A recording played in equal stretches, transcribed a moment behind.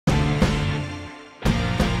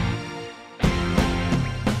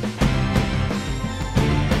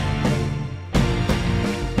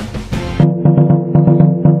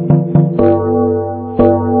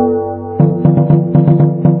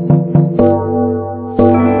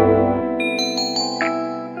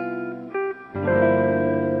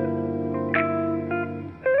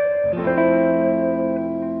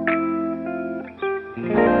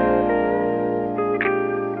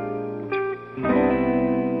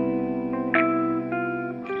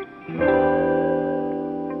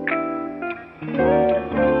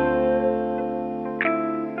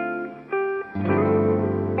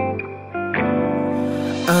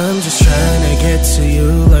to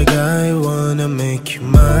you like I wanna make you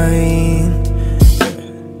mine.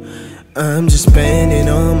 I'm just spending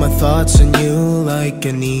all my thoughts on you like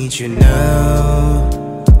I need you now.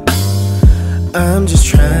 I'm just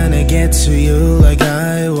trying to get to you like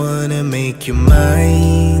I wanna make you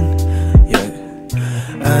mine. Yeah,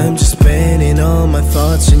 I'm just spending all my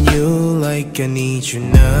thoughts on you like I need you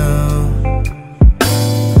now.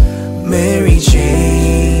 Mary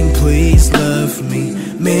Jane, please love me.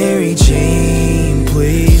 Mary Jane,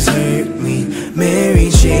 please hurt me. Mary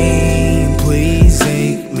Jane, please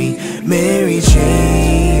hate me. Mary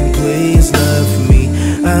Jane, please love me.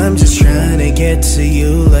 I'm just trying to get to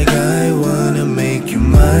you like I wanna make you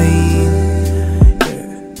mine.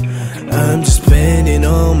 Yeah. I'm just spending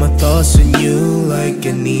all my thoughts on you like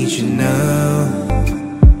I need you now.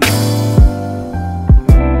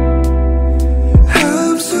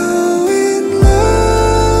 I'm so in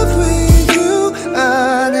love with you,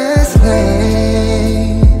 honestly.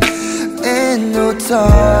 Ain't no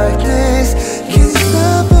darkness can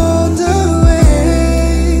stop on the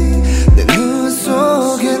way. 내 눈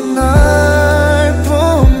속에 날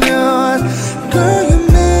보면, girl, you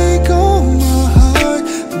make all my heart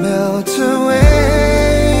melt away.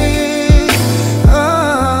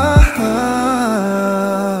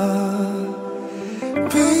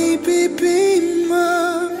 Baby, be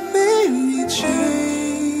my Mary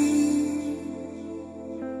Jane.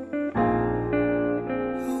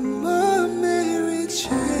 Oh, my Mary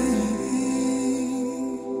Jane.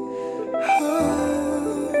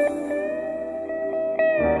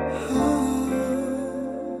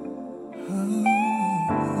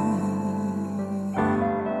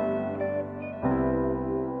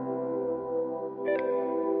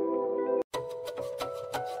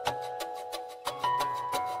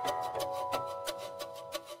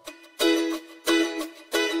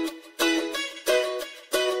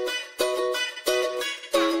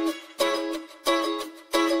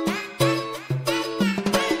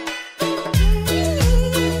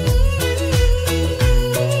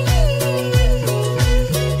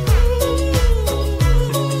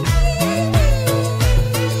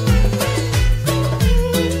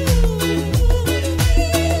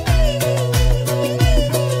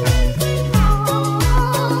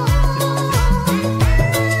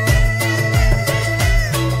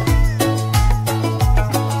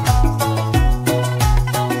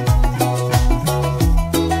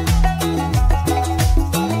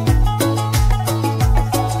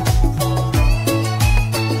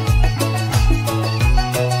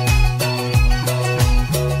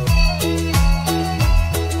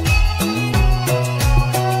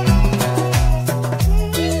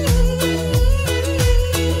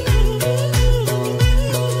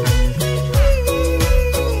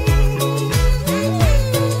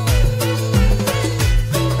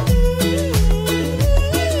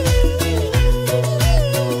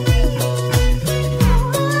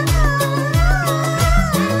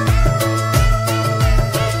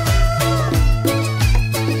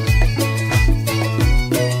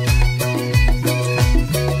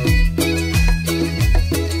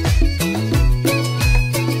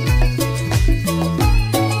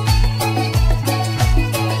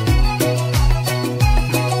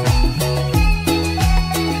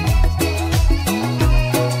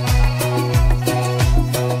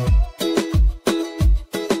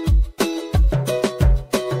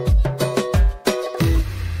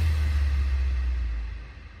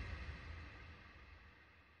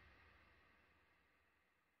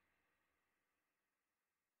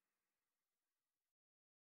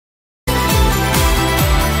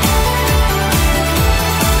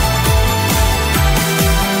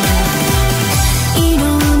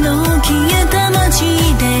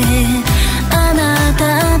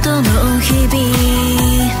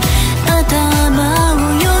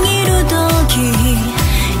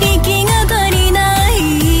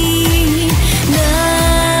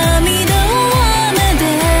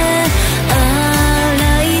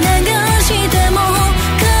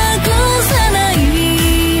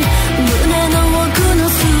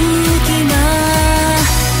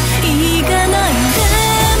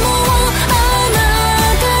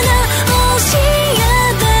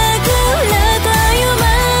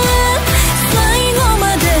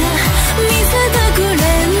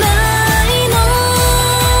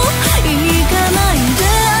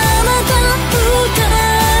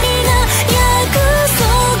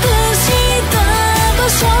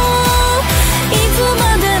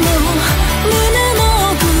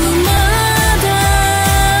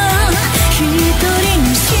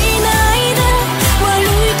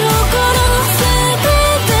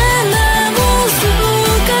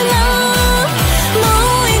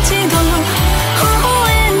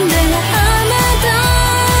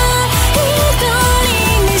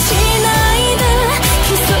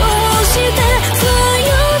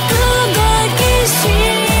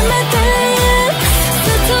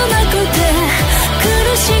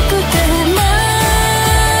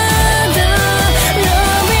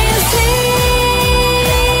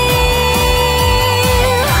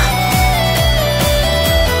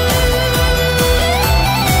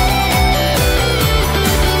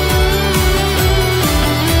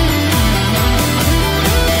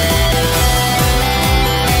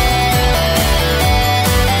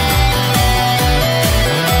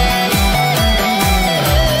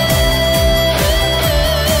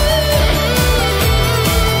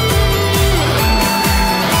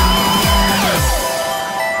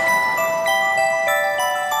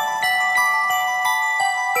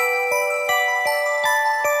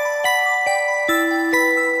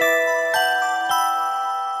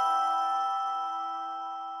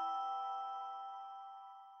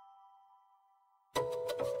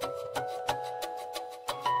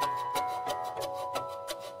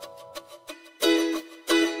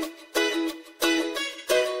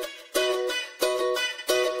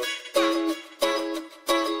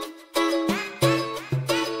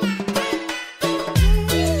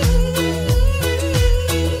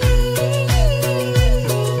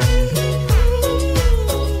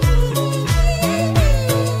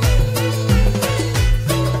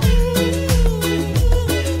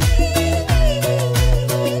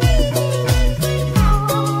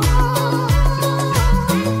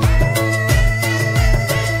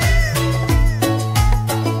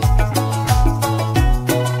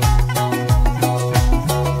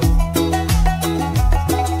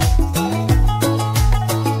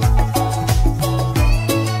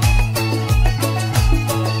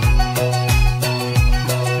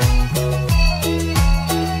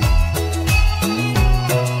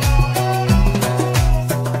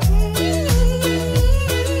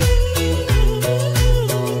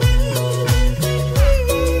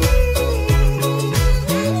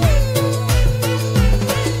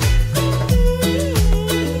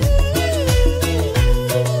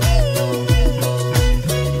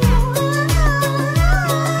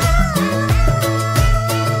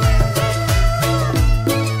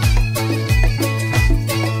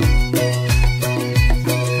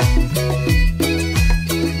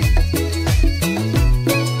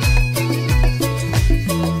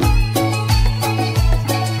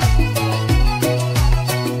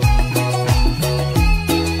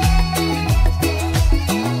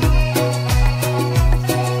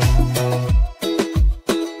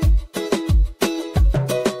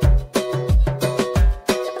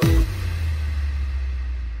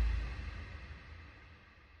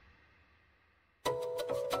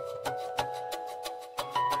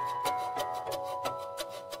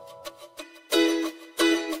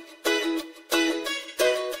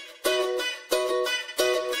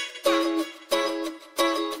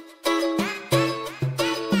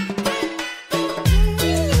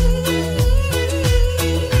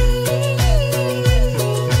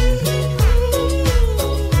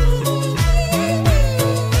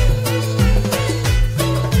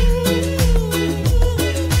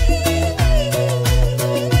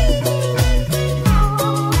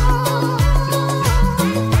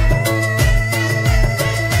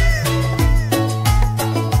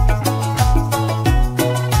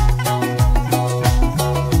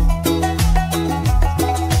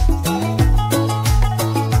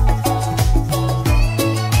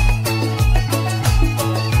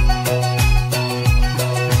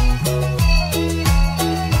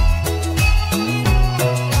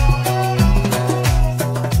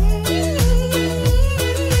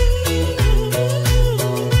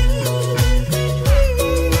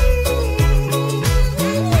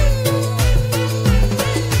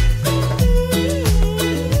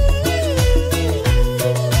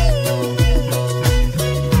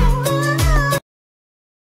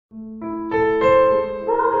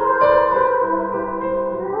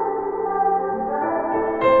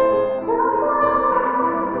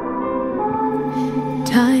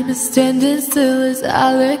 standing still as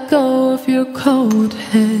I let go of your cold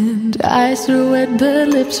hand. Eyes are wet but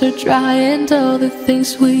lips are dry, and all the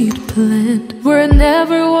things we'd planned were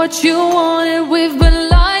never what you wanted. We've been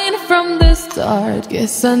lying from the start.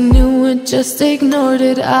 Guess I knew it, just ignored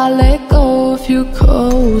it. I let go of your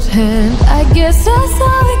cold hand. I guess I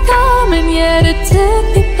saw it coming, yet it took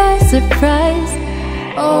me by surprise.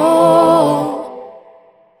 Oh,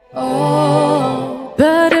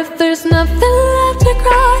 but if there's nothing left to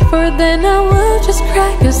cry for, then I will just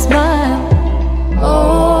crack a smile.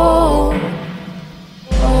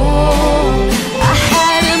 I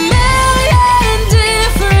had a million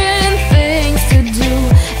different things to do,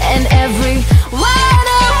 and every one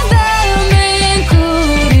of them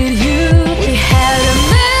included you. We had a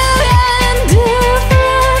million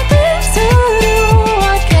different things to do.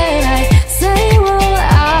 What can I say? Well,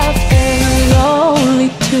 I've been lonely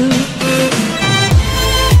too.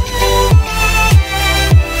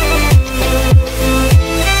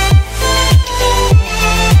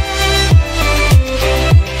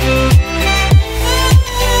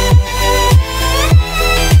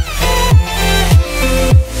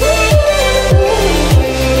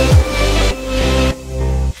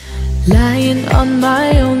 Lying on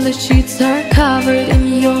my own, the sheets are covered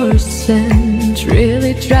in your scent.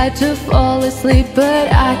 Really tried to fall asleep,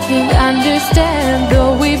 but I can't understand.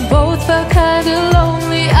 Though we both felt kinda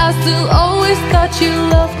lonely, I still always thought you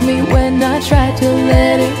loved me. When I tried to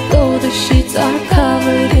let it go, the sheets are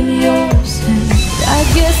covered in your scent. I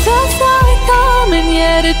guess I saw it coming,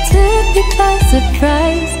 yet it took me by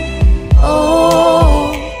surprise.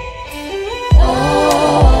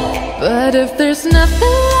 But if there's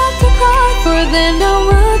nothing left to cry for, then I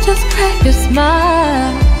will just crack a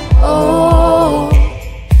smile.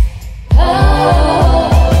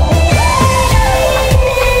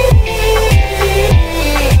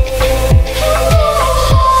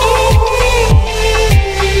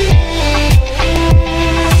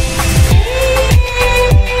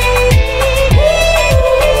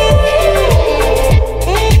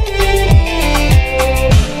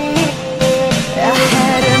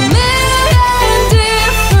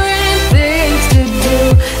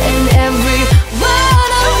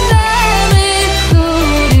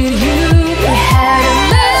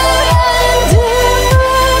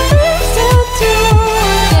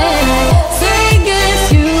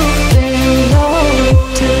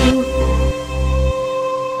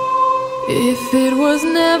 If it was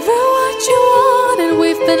never what you wanted,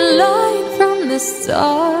 we've been lying from the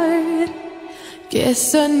start.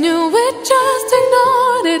 Guess I knew it, just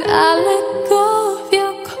ignored it. I let go of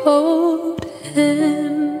your cold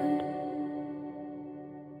hand.